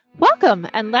Welcome,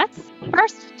 and let's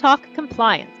first talk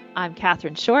compliance. I'm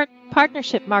Catherine Short,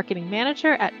 Partnership Marketing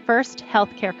Manager at First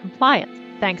Healthcare Compliance.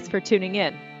 Thanks for tuning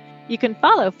in. You can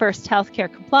follow First Healthcare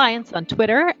Compliance on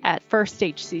Twitter at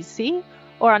FirstHCC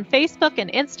or on Facebook and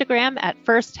Instagram at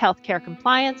First Healthcare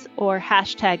Compliance or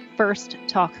hashtag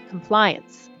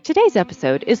FirstTalkCompliance. Today's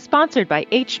episode is sponsored by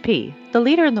HP, the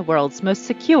leader in the world's most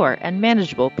secure and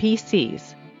manageable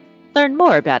PCs. Learn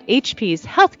more about HP's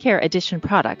Healthcare Edition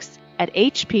products at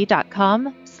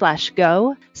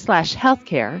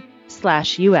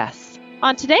hp.com/go/healthcare/US.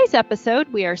 On today's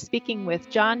episode, we are speaking with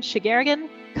John Shigerian,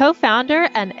 co-founder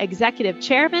and executive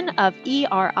chairman of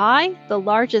ERI, the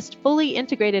largest fully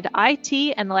integrated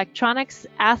IT and electronics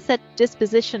asset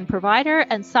disposition provider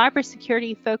and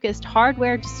cybersecurity-focused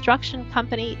hardware destruction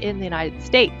company in the United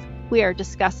States. We are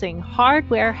discussing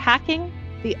hardware hacking,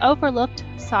 the overlooked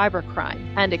cybercrime,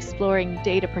 and exploring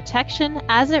data protection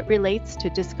as it relates to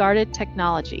discarded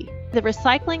technology. The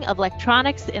recycling of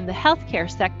electronics in the healthcare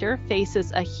sector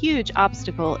faces a huge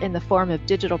obstacle in the form of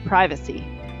digital privacy.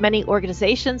 Many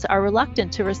organizations are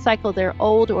reluctant to recycle their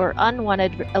old or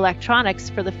unwanted electronics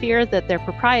for the fear that their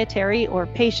proprietary or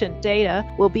patient data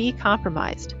will be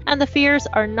compromised. And the fears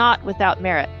are not without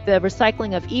merit. The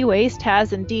recycling of e-waste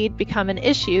has indeed become an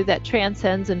issue that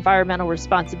transcends environmental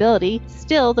responsibility,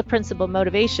 still the principal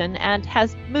motivation, and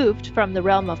has moved from the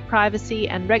realm of privacy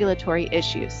and regulatory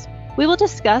issues. We will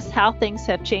discuss how things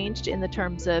have changed in the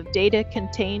terms of data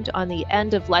contained on the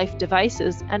end-of-life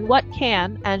devices and what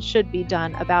can and should be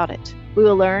done about it. We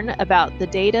will learn about the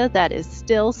data that is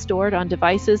still stored on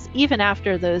devices even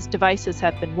after those devices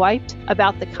have been wiped,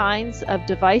 about the kinds of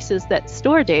devices that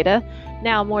store data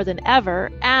now more than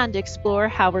ever, and explore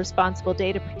how responsible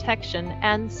data protection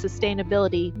and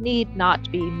sustainability need not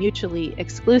be mutually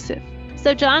exclusive.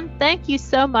 So, John, thank you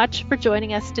so much for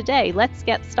joining us today. Let's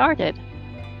get started.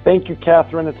 Thank you,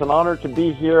 Catherine. It's an honor to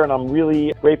be here, and I'm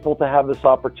really grateful to have this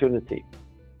opportunity.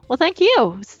 Well, thank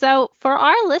you. So for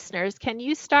our listeners, can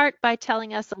you start by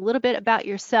telling us a little bit about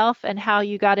yourself and how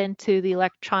you got into the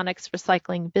electronics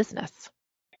recycling business?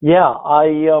 Yeah,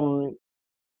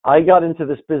 I got into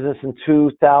this business in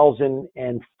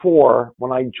 2004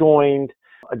 when I joined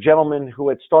a gentleman who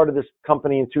had started this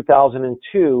company in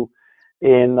 2002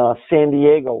 in San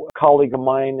Diego, a colleague of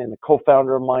mine and a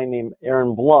co-founder of mine named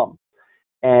Aaron Blum.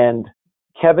 And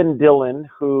Kevin Dillon,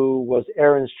 who was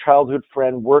Aaron's childhood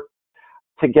friend, worked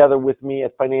together with me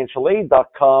at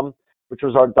financialaid.com, which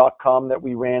was our .com that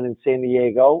we ran in San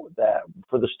Diego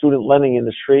for the student lending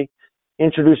industry.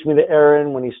 Introduced me to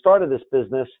Aaron when he started this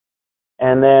business.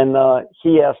 And then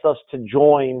he asked us to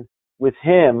join with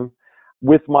him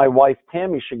with my wife,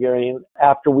 Tammy Shigerian,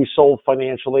 after we sold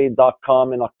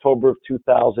financialaid.com in October of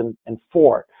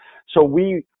 2004. So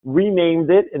we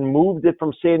renamed it and moved it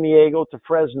from San Diego to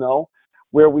Fresno,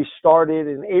 where we started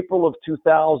in April of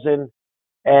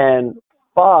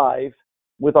 2005.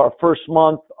 With our first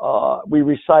month, we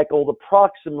recycled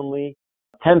approximately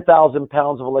 10,000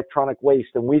 pounds of electronic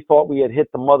waste, and we thought we had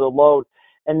hit the mother lode.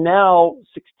 And now,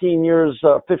 15 years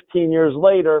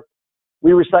later,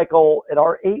 we recycle at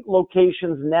our 8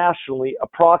 locations nationally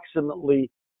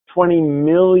approximately 20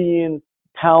 million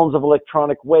pounds of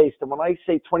electronic waste. And when I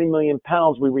say 20 million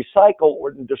pounds we recycle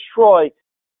or destroy,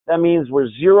 that means we're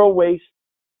zero waste,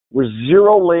 we're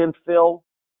zero landfill,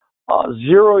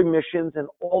 zero emissions, and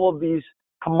all of these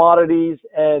commodities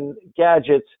and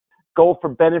gadgets go for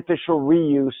beneficial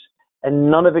reuse, and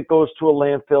none of it goes to a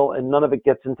landfill and none of it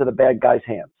gets into the bad guy's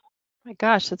hands. My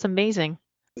gosh, that's amazing.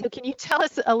 So can you tell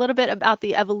us a little bit about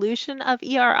the evolution of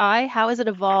ERI? How has it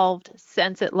evolved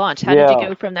since it launched? How did you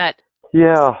go from that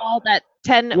small, that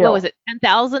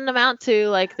 10,000 amount to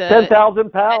like the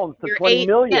 10,000 pounds to 20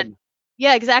 million?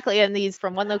 Yeah, exactly. And these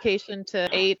from 1 location to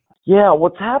 8. Yeah,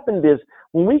 what's happened is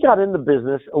when we got into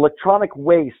business, electronic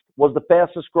waste was the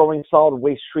fastest growing solid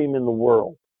waste stream in the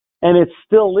world. And it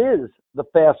still is the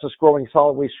fastest growing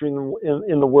solid waste stream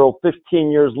in the world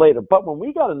 15 years later. But when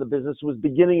we got into business, it was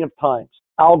beginning of times.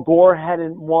 Al Gore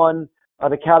hadn't won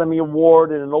an Academy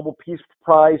Award and a Nobel Peace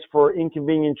Prize for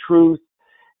Inconvenient Truth.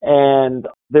 And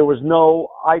there was no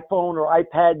iPhone or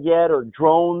iPad yet, or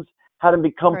drones hadn't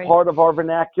become part of our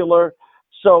vernacular.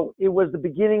 So it was the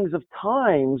beginnings of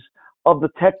times of the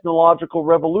technological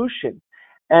revolution.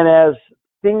 And as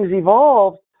things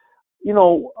evolved,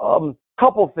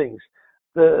 couple things.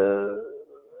 The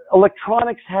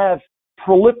electronics have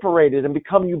proliferated and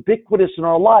become ubiquitous in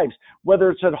our lives,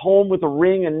 whether it's at home with a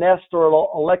Ring, a Nest, or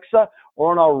Alexa,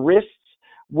 or on our wrists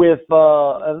with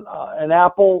an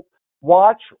Apple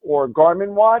Watch or a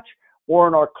Garmin watch, or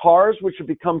in our cars, which have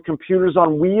become computers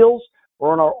on wheels,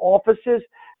 or in our offices.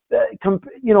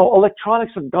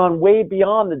 electronics have gone way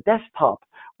beyond the desktop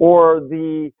or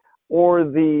the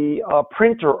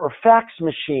printer or fax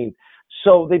machine.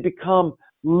 So they become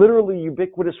literally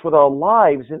ubiquitous with our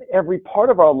lives in every part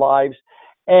of our lives.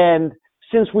 And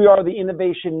since we are the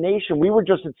innovation nation, we were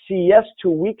just at CES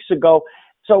 2 weeks ago.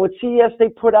 So at CES, they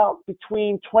put out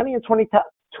between 20 and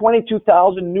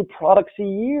 22,000 new products a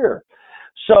year.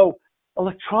 So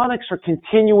electronics are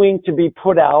continuing to be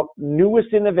put out,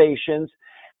 newest innovations.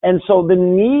 And so the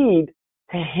need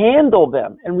to handle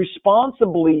them and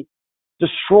responsibly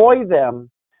destroy them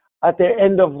at their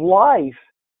end of life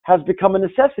has become a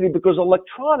necessity, because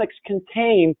electronics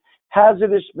contain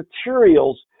hazardous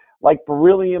materials like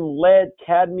beryllium, lead,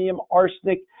 cadmium,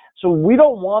 arsenic. So we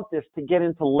don't want this to get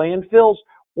into landfills,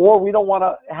 or we don't want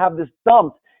to have this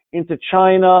dumped into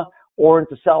China or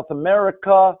into South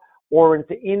America or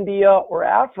into India or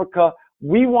Africa.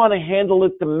 We want to handle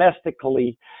it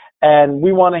domestically, and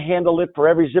we want to handle it for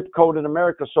every zip code in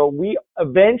America. So we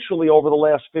eventually, over the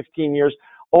last 15 years,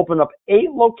 opened up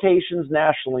 8 locations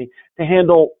nationally to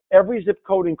handle every zip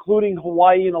code, including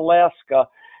Hawaii and Alaska.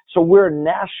 So we're a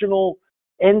national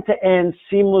end-to-end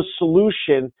seamless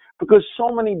solution, because so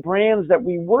many brands that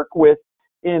we work with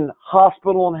in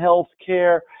hospital and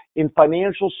healthcare, in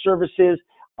financial services,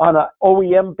 on an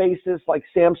OEM basis like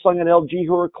Samsung and LG,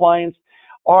 who are clients,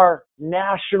 are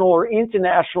national or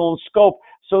international in scope.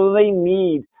 So they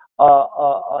need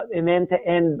an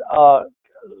end-to-end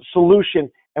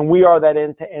solution, and we are that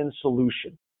end-to-end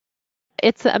solution.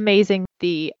 It's amazing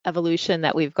the evolution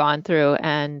that we've gone through,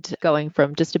 and going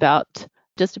from just about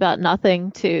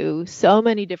nothing to so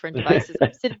many different devices.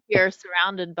 I'm sitting here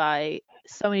surrounded by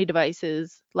so many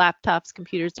devices, laptops,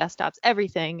 computers, desktops,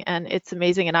 everything, and it's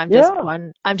amazing. And I'm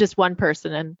just one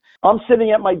person, and I'm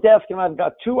sitting at my desk and I've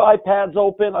got 2 iPads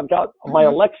open. I've got my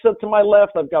Alexa to my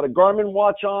left. I've got a Garmin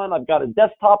watch on. I've got a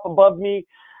desktop above me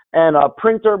and a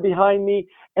printer behind me.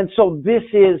 And so this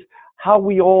is how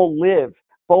we all live,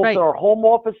 both in our home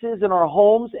offices, in our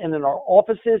homes, and in our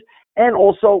offices, and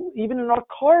also even in our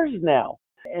cars now.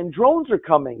 And drones are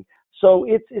coming. So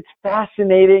it's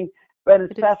fascinating, but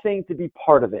it's fascinating to be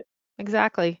part of it.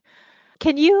 Exactly.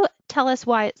 Can you tell us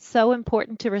why it's so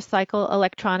important to recycle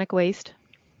electronic waste?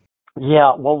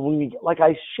 Yeah, well, like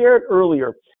I shared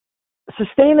earlier,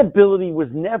 sustainability was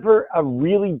never a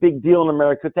really big deal in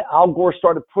America until Al Gore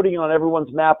started putting it on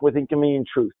everyone's map with Inconvenient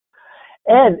Truth.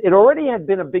 And it already had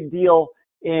been a big deal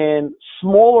in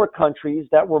smaller countries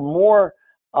that were more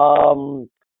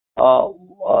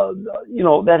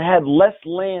that had less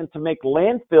land to make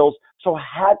landfills, so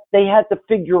they had to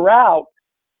figure out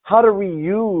how to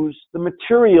reuse the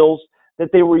materials that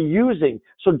they were using.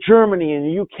 So Germany and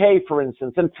the UK, for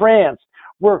instance, and France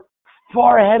were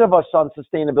far ahead of us on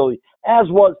sustainability, as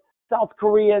was South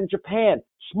Korea and Japan,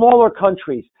 smaller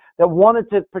countries that wanted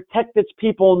to protect its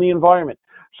people and the environment.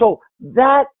 So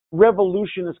that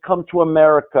revolution has come to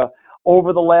America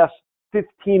over the last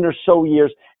 15 or so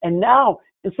years, and now,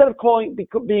 instead of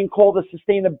being called a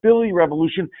sustainability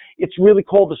revolution, it's really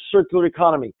called a circular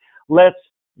economy. Let's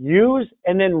use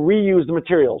and then reuse the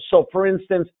materials. So, for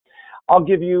instance, I'll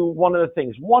give you one of the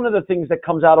things. One of the things that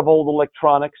comes out of old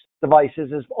electronics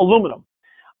devices is aluminum.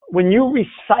 When you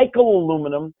recycle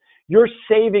aluminum, you're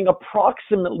saving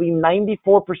approximately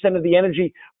 94% of the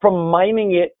energy from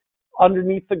mining it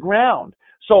underneath the ground.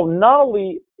 So not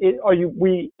only are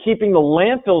we keeping the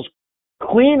landfills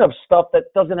clean of stuff that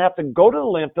doesn't have to go to the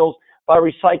landfills by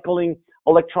recycling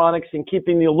electronics and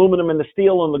keeping the aluminum and the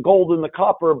steel and the gold and the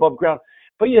copper above ground,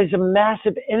 but there's a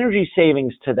massive energy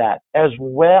savings to that as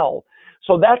well.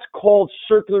 So that's called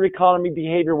circular economy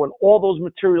behavior, when all those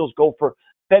materials go for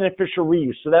beneficial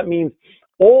reuse. So that means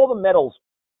all the metals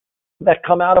that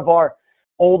come out of our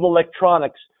old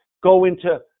electronics go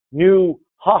into new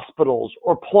hospitals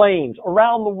or planes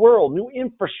around the world, new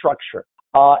infrastructure,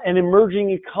 and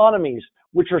emerging economies,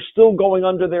 which are still going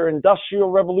under their industrial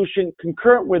revolution,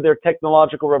 concurrent with their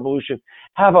technological revolution,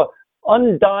 have an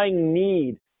undying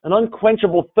need, an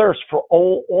unquenchable thirst for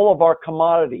all of our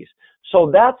commodities. So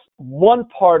that's one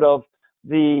part of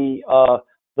the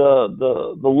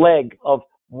leg of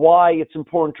why it's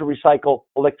important to recycle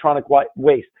electronic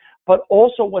waste. But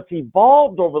also what's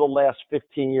evolved over the last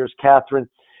 15 years, Catherine,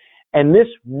 and this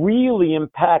really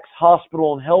impacts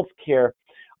hospital and healthcare.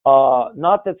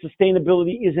 Not that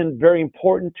sustainability isn't very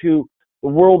important to the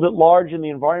world at large and the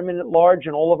environment at large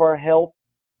and all of our health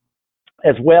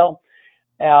as well,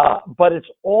 but it's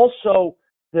also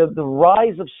the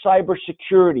rise of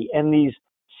cybersecurity, and these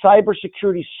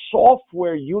cybersecurity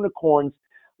software unicorns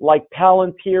like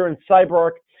Palantir and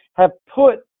CyberArk have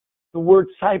put the word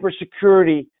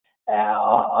cybersecurity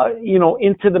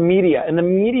into the media, and the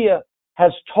media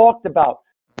has talked about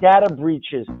data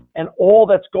breaches and all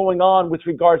that's going on with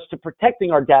regards to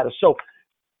protecting our data. So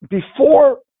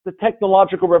before the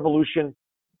technological revolution,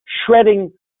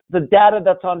 shredding the data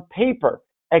that's on paper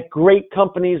at great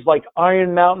companies like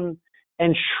Iron Mountain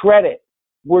and Shred-it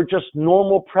were just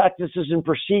normal practices and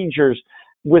procedures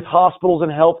with hospitals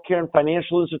and healthcare and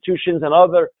financial institutions and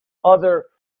other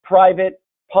private,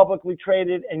 publicly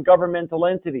traded, and governmental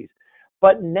entities.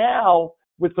 But now,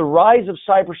 with the rise of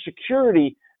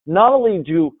cybersecurity, not only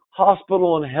do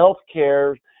hospital and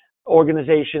healthcare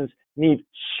organizations need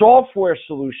software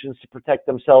solutions to protect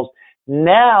themselves,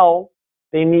 now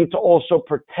they need to also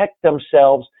protect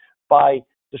themselves by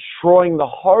destroying the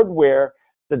hardware,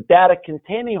 the data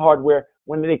containing hardware,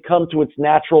 when they come to its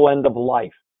natural end of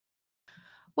life.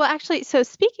 Well, actually, so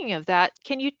speaking of that,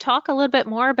 can you talk a little bit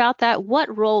more about that?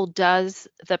 What role does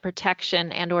the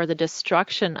protection and or the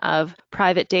destruction of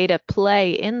private data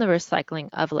play in the recycling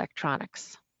of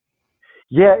electronics?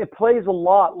 Yeah, it plays a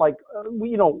lot. Like,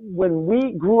 when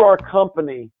we grew our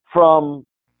company from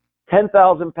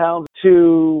 10,000 pounds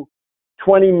to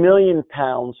 20 million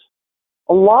pounds,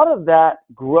 a lot of that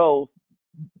growth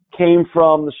came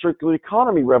from the circular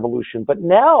economy revolution. But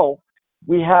now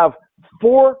we have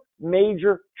four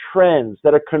major trends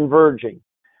that are converging.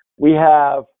 We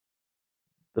have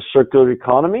the circular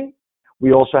economy.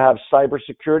 We also have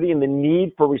cybersecurity and the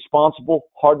need for responsible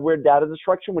hardware data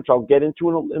destruction, which I'll get into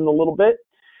in a little bit.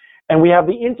 And we have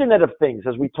the Internet of Things,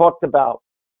 as we talked about,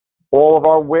 all of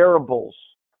our wearables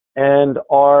and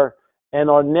our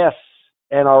Nests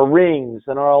and our Rings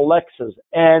and our Alexas.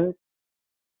 And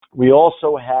we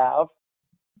also have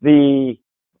the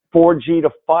 4G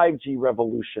to 5G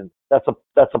revolution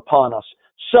that's upon us.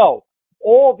 So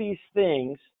all these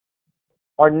things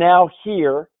are now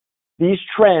here, these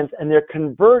trends, and they're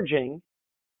converging,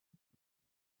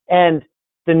 and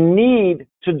the need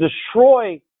to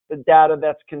destroy the data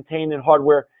that's contained in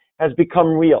hardware has become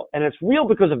real. And it's real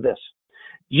because of this.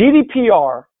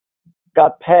 GDPR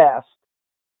got passed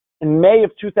in May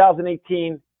of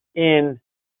 2018 in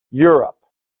Europe,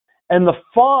 and the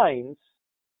fines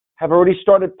have already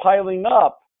started piling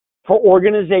up for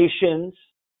organizations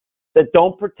that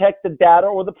don't protect the data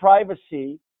or the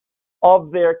privacy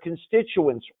of their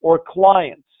constituents or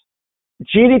clients.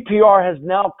 GDPR has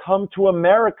now come to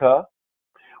America,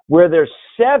 where there's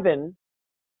 7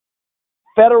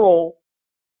 federal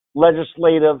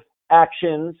legislative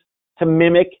actions to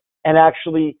mimic and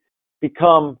actually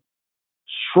become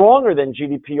stronger than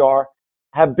GDPR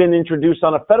have been introduced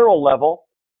on a federal level,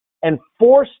 and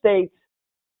 4 states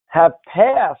have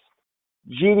passed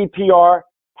GDPR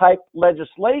type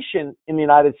legislation in the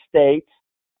United States,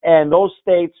 and those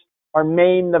states are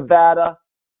Maine, Nevada,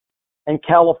 and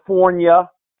California,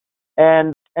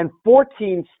 and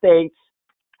 14 states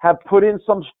have put in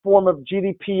some form of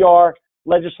GDPR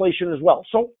legislation as well.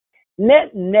 So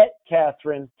net,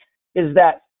 Catherine, is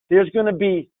that there's going to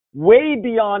be way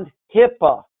beyond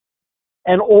HIPAA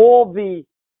and all the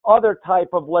other type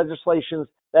of legislations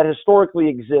that historically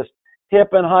exist,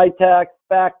 HIPAA and HITECH,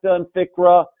 FACTA and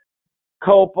FCRA,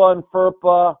 COPA and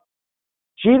FERPA.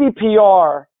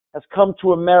 GDPR has come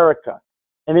to America,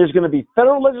 and there's going to be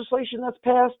federal legislation that's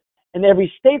passed, and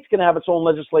every state's going to have its own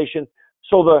legislation.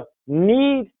 So the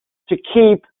need to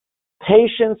keep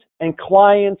patients and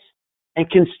clients and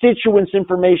constituents'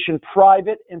 information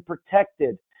private and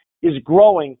protected is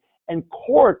growing, and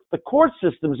the court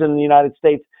systems in the United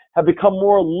States have become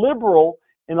more liberal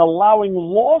in allowing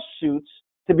lawsuits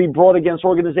to be brought against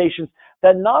organizations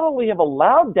that not only have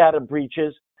allowed data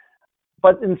breaches,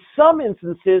 but in some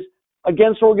instances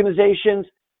against organizations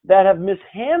that have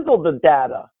mishandled the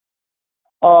data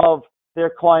of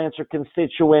their clients or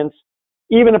constituents,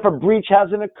 even if a breach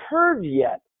hasn't occurred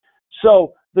yet.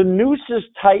 So the noose is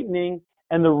tightening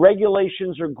and the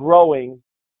regulations are growing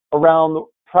around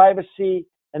privacy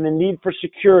and the need for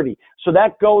security. So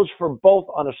that goes for both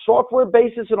on a software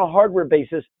basis and a hardware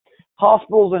basis.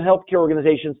 Hospitals and healthcare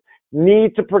organizations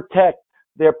need to protect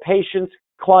their patients,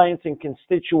 clients, and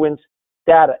constituents'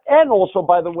 data. And also,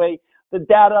 by the way, the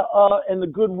data and the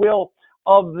goodwill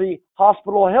of the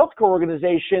hospital or healthcare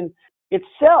organization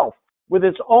itself, with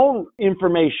its own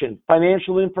information,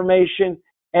 financial information,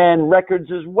 and records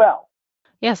as well.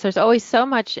 Yes, there's always so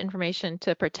much information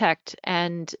to protect,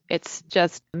 and it's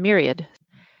just myriad.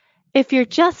 If you're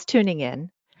just tuning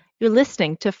in, you're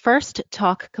listening to First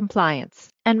Talk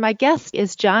Compliance, and my guest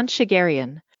is John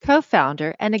Shigerian,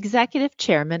 co-founder and executive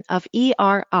chairman of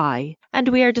ERI, and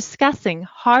we are discussing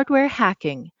hardware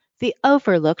hacking the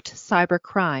overlooked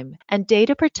cybercrime, and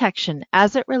data protection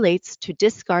as it relates to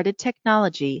discarded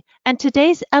technology. And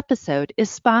today's episode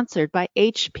is sponsored by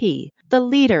HP, the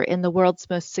leader in the world's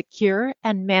most secure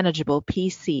and manageable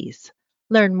PCs.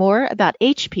 Learn more about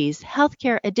HP's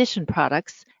Healthcare Edition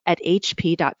products at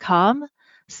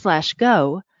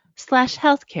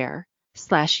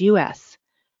hp.com/go/healthcare/US.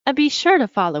 And be sure to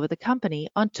follow the company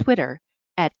on Twitter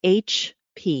at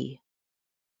HP.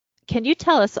 Can you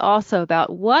tell us also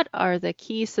about what are the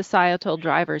key societal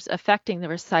drivers affecting the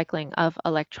recycling of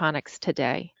electronics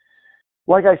today?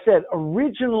 Like I said,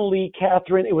 originally,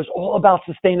 Catherine, it was all about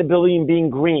sustainability and being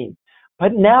green.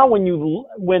 But now when you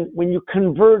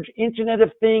converge Internet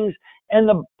of Things and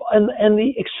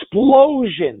the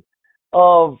explosion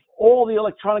of all the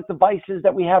electronic devices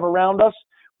that we have around us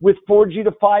with 4G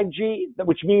to 5G,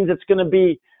 which means it's going to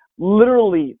be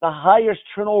literally the highest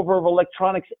turnover of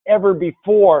electronics ever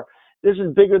before. This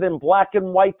is bigger than black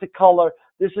and white to color.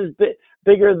 This is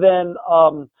bigger than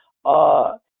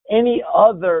any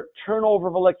other turnover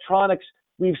of electronics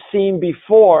we've seen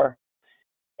before.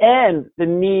 And the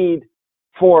need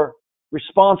for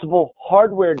responsible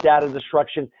hardware data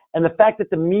destruction, and the fact that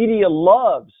the media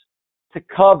loves to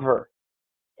cover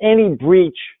any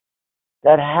breach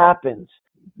that happens.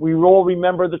 We all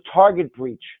remember the Target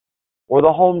breach, or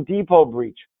the Home Depot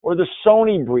breach, or the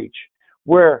Sony breach,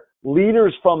 where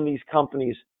leaders from these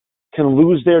companies can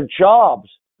lose their jobs.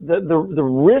 The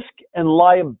risk and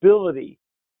liability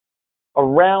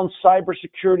around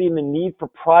cybersecurity and the need for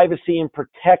privacy and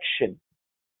protection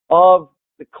of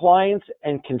the clients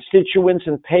and constituents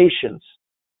and patients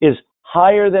is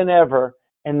higher than ever,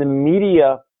 and the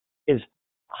media is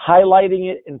highlighting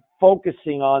it and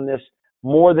focusing on this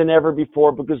more than ever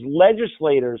before, because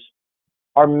legislators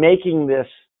are making this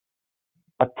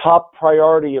a top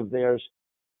priority of theirs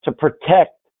to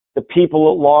protect the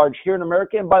people at large here in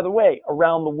America. And by the way,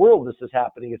 around the world this is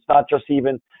happening. It's not just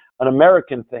even an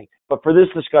American thing. But for this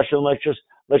discussion, let's just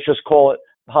call it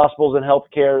hospitals and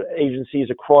healthcare agencies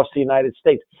across the United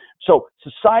States. So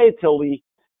societally,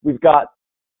 we've got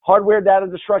hardware data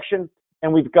destruction,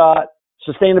 and we've got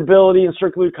sustainability and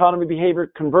circular economy behavior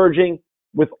converging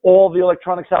with all the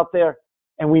electronics out there,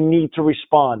 and we need to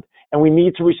respond. And we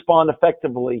need to respond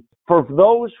effectively. For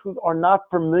those who are not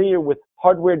familiar with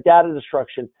hardware data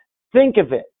destruction, think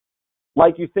of it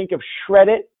like you think of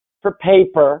Shred-it for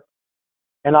paper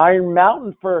and Iron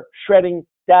Mountain for shredding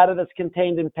data that's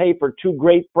contained in paper, two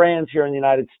great brands here in the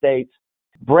United States.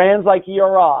 Brands like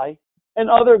ERI and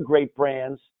other great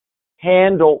brands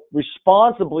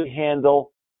responsibly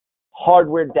handle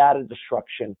hardware data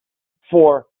destruction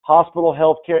for hospital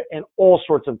healthcare and all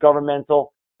sorts of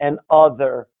governmental and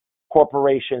other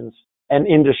corporations and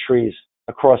industries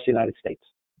across the United States.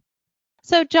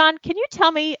 So, John, can you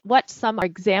tell me what some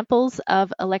examples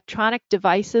of electronic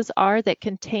devices are that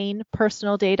contain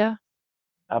personal data?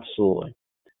 Absolutely.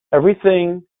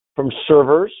 Everything from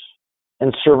servers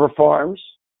and server farms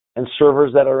and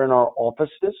servers that are in our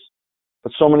offices,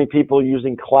 but so many people are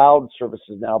using cloud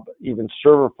services now, but even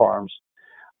server farms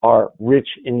are rich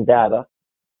in data,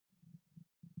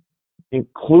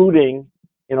 including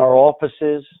in our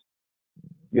offices.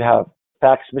 You have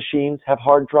fax machines have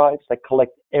hard drives that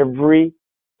collect every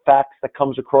fax that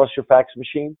comes across your fax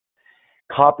machine.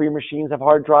 Copy machines have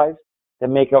hard drives that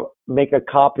make a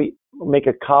copy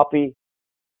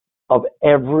of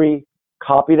every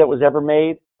copy that was ever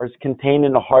made or is contained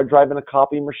in a hard drive in a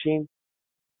copy machine.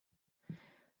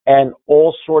 And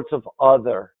all sorts of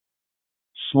other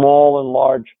small and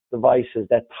large devices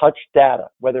that touch data,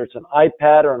 whether it's an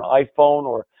iPad or an iPhone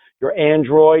or your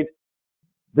Android.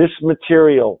 This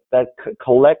material that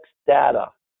collects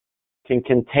data can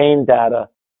contain data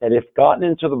that, if gotten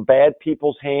into the bad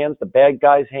people's hands, the bad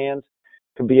guys' hands,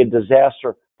 can be a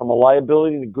disaster from a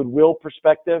liability and goodwill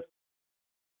perspective,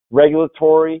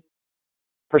 regulatory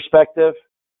perspective,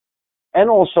 and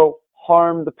also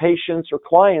harm the patients or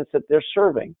clients that they're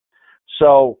serving.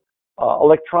 So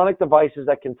electronic devices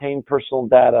that contain personal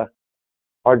data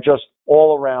are just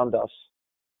all around us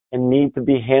and need to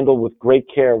be handled with great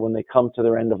care when they come to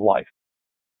their end of life.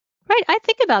 Right. I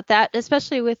think about that,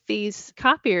 especially with these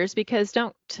copiers, because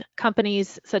don't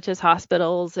companies such as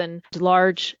hospitals and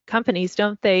large companies,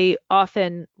 don't they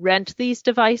often rent these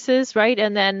devices, right?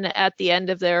 And then at the end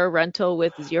of their rental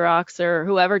with Xerox or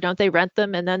whoever, don't they rent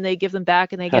them and then they give them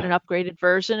back and they get an upgraded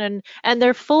version, and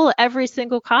they're full. Every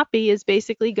single copy is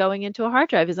basically going into a hard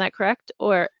drive. Isn't that correct?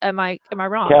 Or am I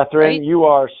wrong? Catherine, right? You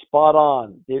are spot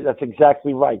on. That's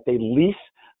exactly right. They lease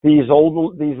these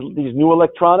new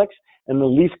electronics, and the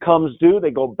lease comes due, they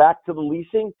go back to the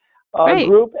leasing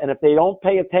group. And if they don't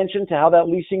pay attention to how that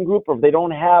leasing group, or if they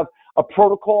don't have a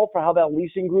protocol for how that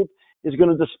leasing group is going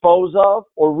to dispose of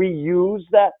or reuse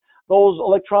those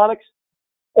electronics,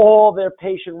 all their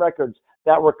patient records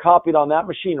that were copied on that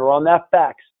machine or on that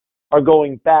fax are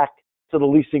going back to the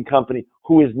leasing company,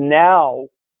 who is now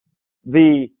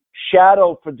the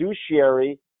shadow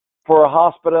fiduciary for a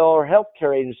hospital or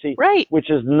healthcare agency, Right. which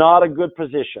is not a good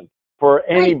position for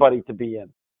anybody to be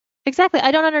in. Exactly.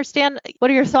 I don't understand.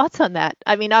 What are your thoughts on that?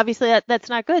 I mean, obviously that's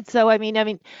not good. So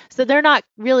so they're not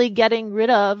really getting rid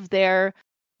of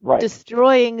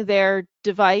destroying their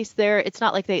device there. It's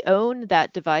not like they own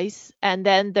that device, and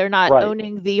then they're not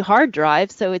owning the hard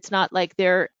drive. So it's not like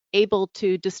they're able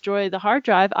to destroy the hard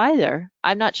drive either.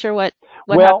 I'm not sure what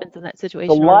happens in that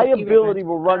situation. The liability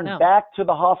will run back to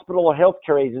the hospital or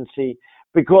healthcare agency,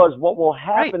 because what will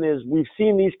happen is we've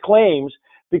seen these claims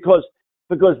because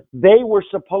they were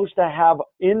supposed to have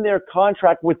in their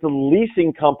contract with the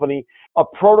leasing company a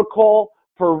protocol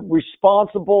for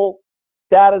responsible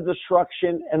data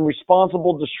destruction and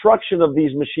responsible destruction of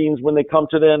these machines when they come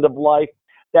to the end of life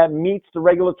that meets the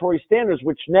regulatory standards,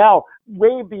 which now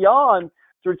way beyond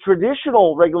the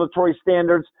traditional regulatory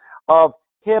standards of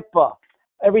HIPAA,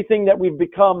 everything that we've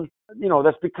become,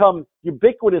 that's become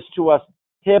ubiquitous to us,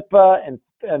 HIPAA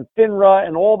and FINRA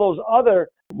and all those other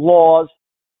laws,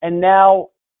 and now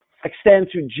extend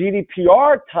to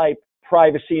GDPR type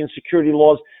privacy and security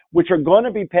laws, which are going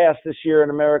to be passed this year in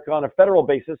America on a federal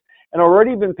basis and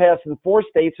already been passed in 4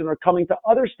 states and are coming to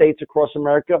other states across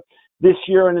America this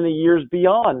year and in the years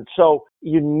beyond. So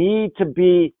you need to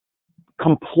be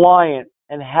compliant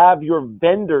and have your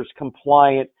vendors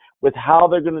compliant with how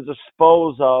they're going to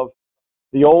dispose of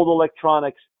the old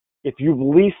electronics if you've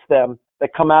leased them that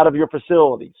come out of your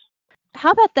facilities.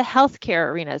 How about the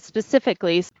healthcare arena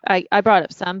specifically? I brought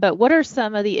up some, but what are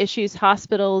some of the issues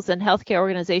hospitals and healthcare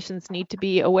organizations need to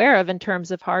be aware of in terms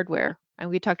of hardware? And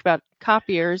we talked about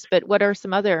copiers, but what are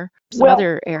some other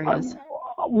areas?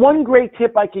 One great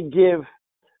tip I could give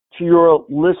to your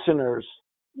listeners: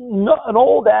 an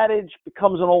old adage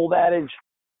becomes an old adage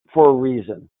for a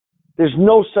reason. There's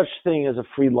no such thing as a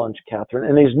free lunch, Catherine,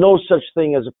 and there's no such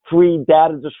thing as a free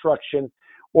data destruction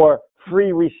or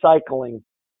free recycling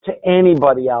to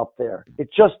anybody out there. It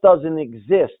just doesn't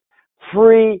exist.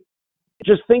 Free,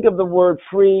 just think of the word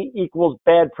free equals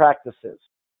bad practices.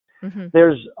 Mm-hmm.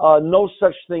 There's no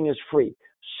such thing as free.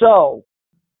 So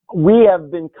we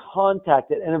have been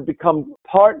contacted and have become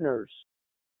partners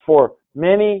for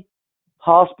many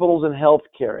hospitals and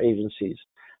healthcare agencies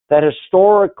that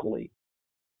historically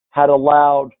had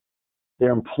allowed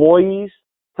their employees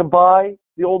to buy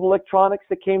the old electronics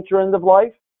that came to end of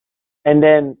life, and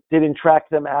then didn't track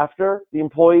them after the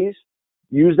employees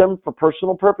used them for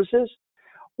personal purposes,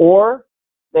 or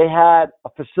they had a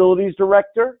facilities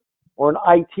director or an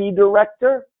IT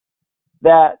director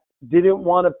that didn't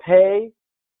want to pay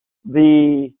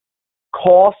the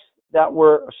costs that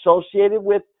were associated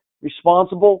with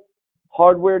responsible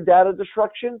hardware data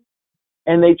destruction,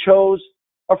 and they chose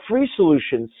a free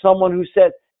solution, someone who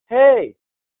said, hey,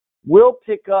 we'll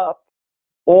pick up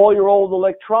all your old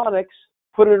electronics,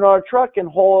 put it in our truck, and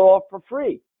haul it off for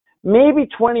free. Maybe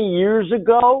 20 years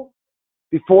ago,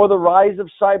 before the rise of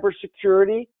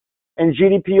cybersecurity and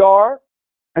GDPR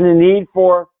and the need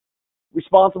for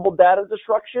responsible data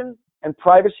destruction and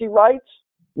privacy rights,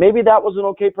 maybe that was an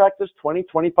okay practice 20,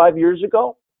 25 years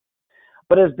ago.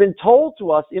 But it has been told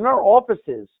to us in our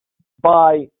offices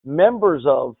by members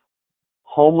of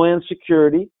Homeland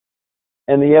Security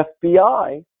and the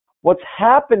FBI, what's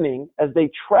happening as they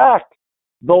track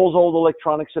those old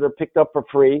electronics that are picked up for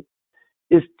free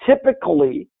is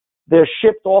typically they're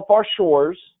shipped off our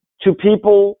shores to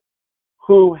people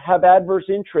who have adverse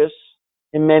interests,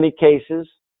 in many cases,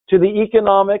 to the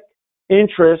economic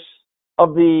interests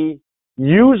of the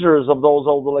users of those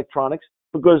old electronics,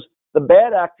 because the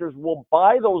bad actors will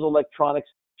buy those electronics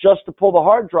just to pull the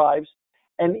hard drives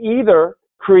and either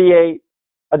create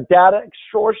a data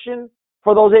extortion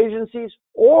for those agencies,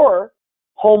 or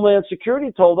Homeland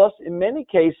Security told us in many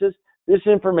cases this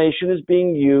information is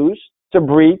being used to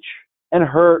breach and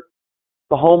hurt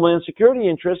the Homeland Security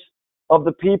interests of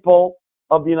the people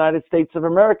of the United States of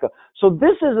America. So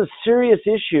this is a serious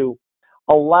issue,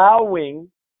 allowing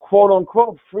quote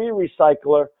unquote free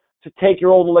recycler to take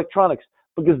your old electronics,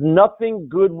 because nothing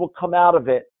good will come out of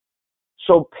it.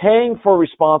 So paying for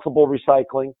responsible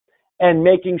recycling and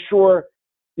making sure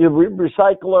the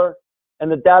recycler and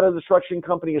the data destruction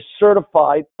company is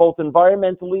certified both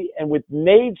environmentally and with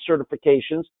NAID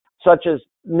certifications, such as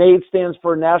NAID stands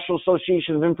for National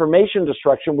Association of Information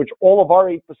Destruction, which all of our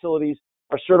 8 facilities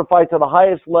are certified to the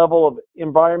highest level of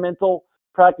environmental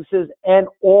practices, and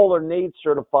all are NAID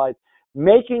certified,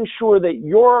 making sure that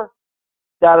your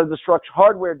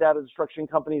hardware data destruction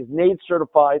company is NAID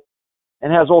certified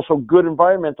and has also good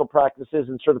environmental practices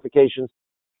and certifications,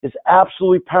 is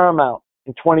absolutely paramount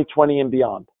in 2020 and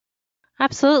beyond.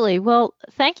 Absolutely. Well,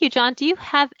 thank you, John. Do you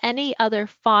have any other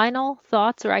final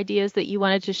thoughts or ideas that you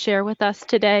wanted to share with us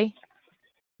today?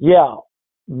 Yeah,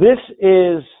 this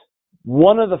is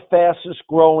one of the fastest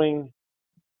growing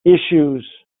issues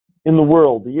in the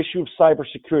world, the issue of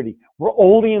cybersecurity. We're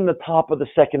only in the top of the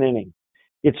second inning.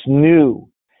 It's new.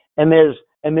 And there's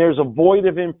a void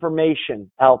of information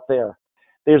out there.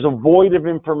 There's a void of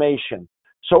information.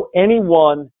 So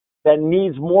anyone that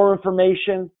needs more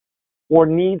information or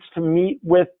needs to meet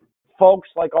with folks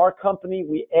like our company,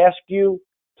 we ask you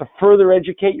to further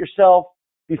educate yourself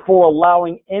before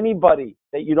allowing anybody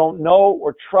that you don't know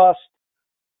or trust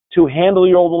to handle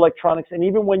your old electronics. And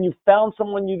even when you found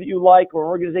someone that you like or an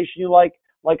organization you like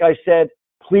I said,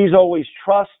 please always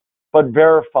trust but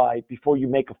verify before you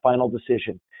make a final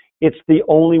decision. It's the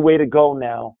only way to go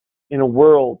now in a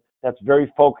world that's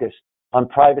very focused on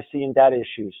privacy and data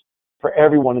issues for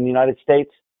everyone in the United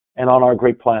States and on our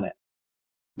great planet.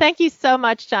 Thank you so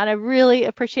much, John. I really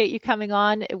appreciate you coming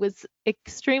on. It was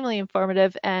extremely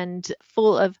informative and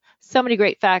full of so many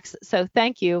great facts. So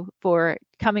thank you for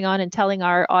coming on and telling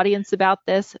our audience about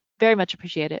this. Very much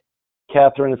appreciate it.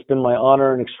 Catherine, it's been my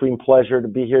honor and extreme pleasure to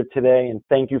be here today. And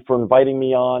thank you for inviting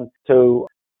me on to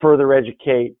further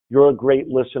educate your great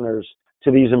listeners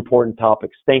to these important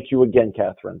topics. Thank you again,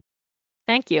 Catherine.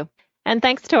 Thank you. And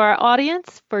thanks to our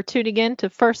audience for tuning in to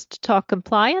First Talk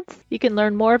Compliance. You can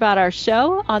learn more about our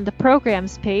show on the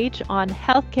programs page on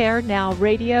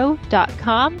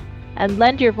healthcarenowradio.com and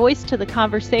lend your voice to the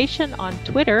conversation on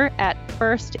Twitter at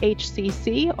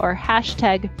FirstHCC or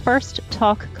hashtag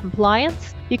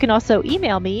FirstTalkCompliance. You can also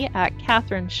email me at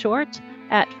Catherine Short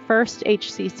at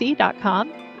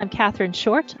firsthcc.com. I'm Catherine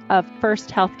Short of First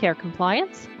Healthcare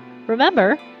Compliance.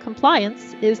 Remember,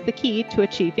 compliance is the key to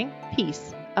achieving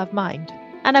peace of mind.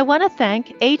 And I want to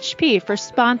thank HP for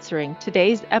sponsoring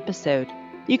today's episode.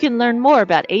 You can learn more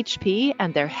about HP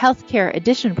and their Healthcare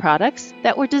Edition products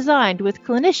that were designed with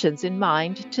clinicians in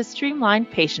mind to streamline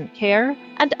patient care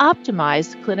and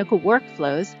optimize clinical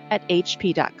workflows at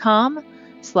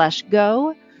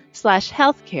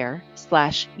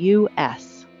hp.com/go/healthcare/US.